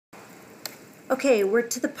Okay, we're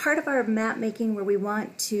to the part of our map making where we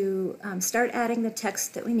want to start adding the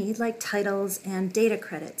text that we need, like titles and data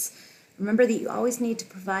credits. Remember that you always need to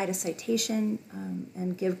provide a citation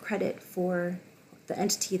and give credit for the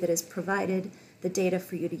entity that has provided the data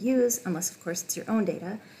for you to use, unless of course it's your own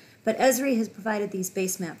data. But Esri has provided these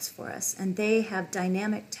base maps for us, and they have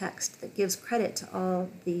dynamic text that gives credit to all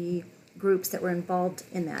the groups that were involved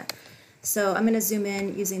in that. So I'm going to zoom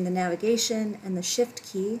in using the navigation and the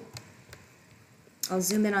shift key. I'll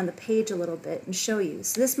zoom in on the page a little bit and show you.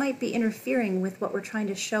 So this might be interfering with what we're trying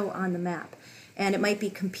to show on the map, and it might be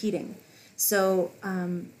competing. So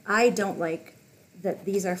I don't like that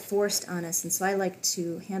these are forced on us, and so I like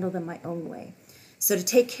to handle them my own way. So to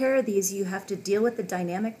take care of these, you have to deal with the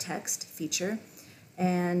dynamic text feature,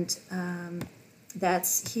 and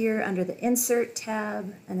that's here under the Insert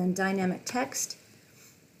tab, and then Dynamic Text.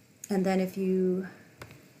 And then if you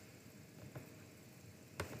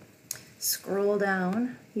scroll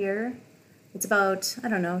down here, it's about, I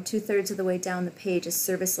don't know, 2/3 of the way down the page is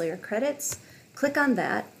Service Layer Credits. Click on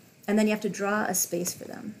that, and then you have to draw a space for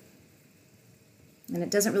them. And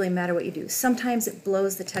it doesn't really matter what you do. Sometimes it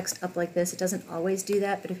blows the text up like this. It doesn't always do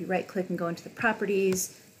that, but if you right-click and go into the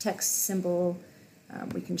Properties, Text Symbol,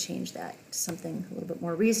 we can change that to something a little bit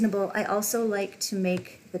more reasonable. I also like to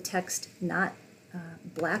make the text not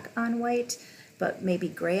black on white, but maybe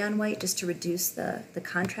gray on white, just to reduce the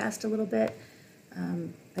contrast a little bit.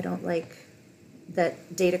 I don't like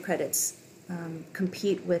that data credits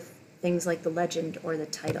compete with things like the legend or the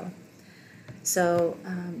title. So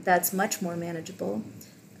that's much more manageable.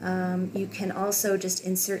 You can also just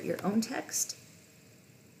insert your own text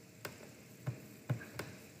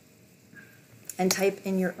and type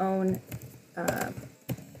in your own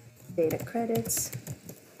data credits,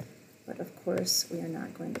 but of course we are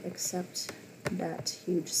not going to accept that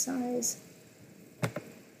huge size.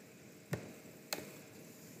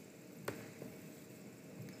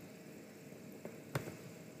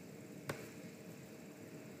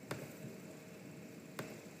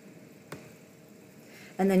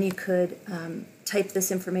 And then you could type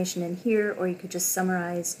this information in here, or you could just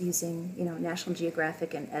summarize using, National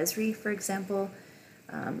Geographic and Esri, for example.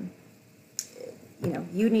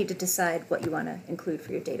 You need to decide what you want to include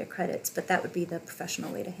for your data credits, but that would be the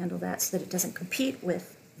professional way to handle that so that it doesn't compete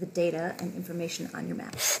with the data and information on your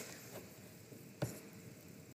maps.